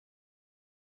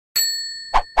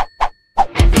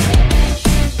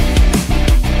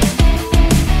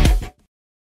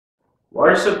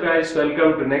What's up guys,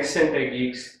 welcome to Next Gen Tech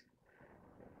Geeks.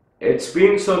 It's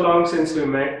been so long since we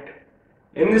met.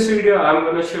 In this video I'm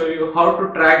going to show you how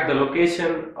to track the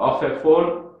location of a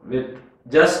phone with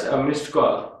just a missed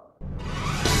call.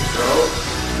 So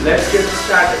let's get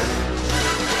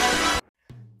started.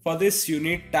 For this you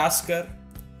need Tasker.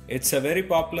 It's a very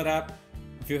popular app.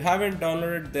 If you haven't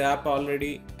downloaded the app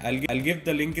already, I'll give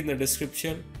the link in the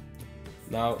description.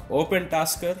 Now open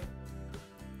Tasker.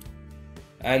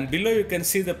 And below you can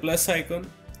see the plus icon.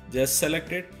 Just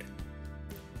select it.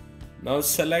 Now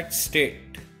select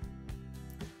state.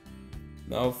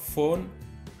 Now phone,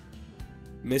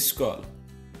 missed call.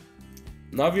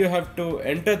 Now you have to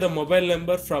enter the mobile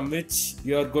number from which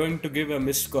you are going to give a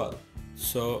missed call.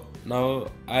 So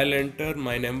now I'll enter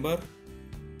my number.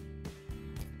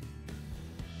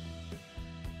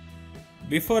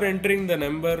 Before entering the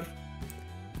number,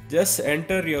 just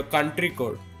enter your country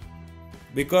code.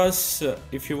 Because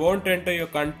if you won't enter your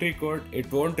country code, it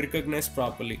won't recognize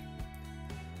properly.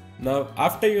 Now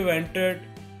after you've entered,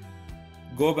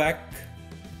 go back.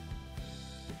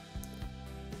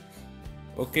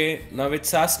 Okay, now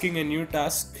it's asking a new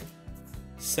task.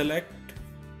 Select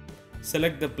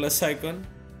the plus icon.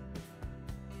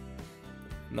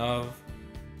 Now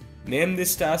name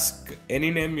this task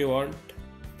any name you want.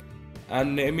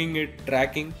 I'm naming it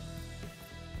tracking.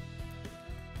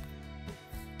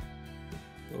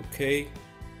 Okay,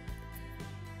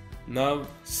 now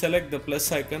select the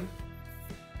plus icon.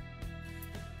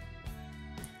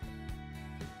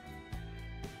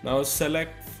 Now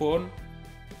select phone.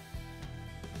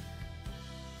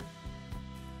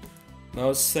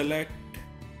 Now select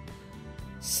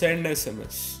send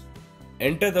SMS.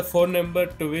 Enter the phone number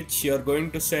to which you are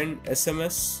going to send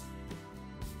SMS,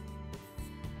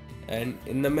 and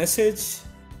in the message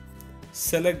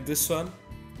select this one.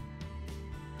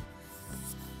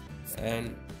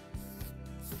 And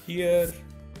here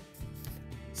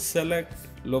select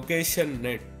location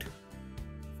net.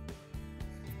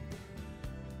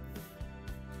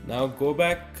 Now go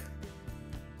back.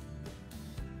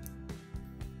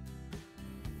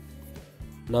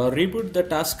 Now reboot the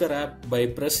Tasker app by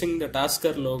pressing the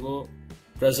Tasker logo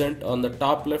present on the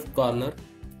top left corner.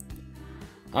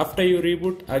 After you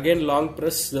reboot, again long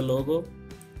press the logo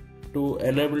to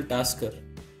enable Tasker.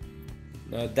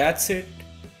 Now that's it.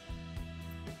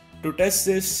 To test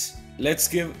this, let's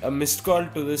give a missed call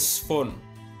to this phone.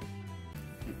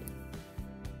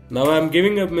 Now I'm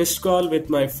giving a missed call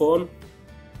with my phone.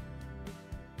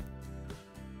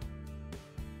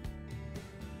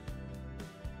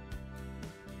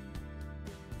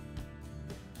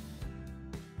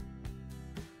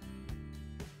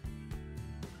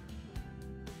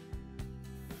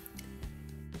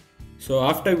 So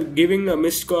after giving a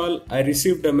missed call, I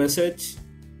received a message.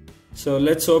 So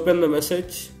let's open the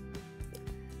message.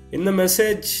 In the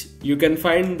message, you can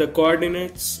find the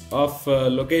coordinates of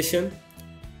location.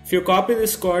 If you copy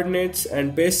these coordinates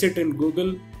and paste it in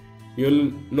Google,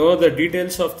 you'll know the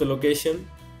details of the location.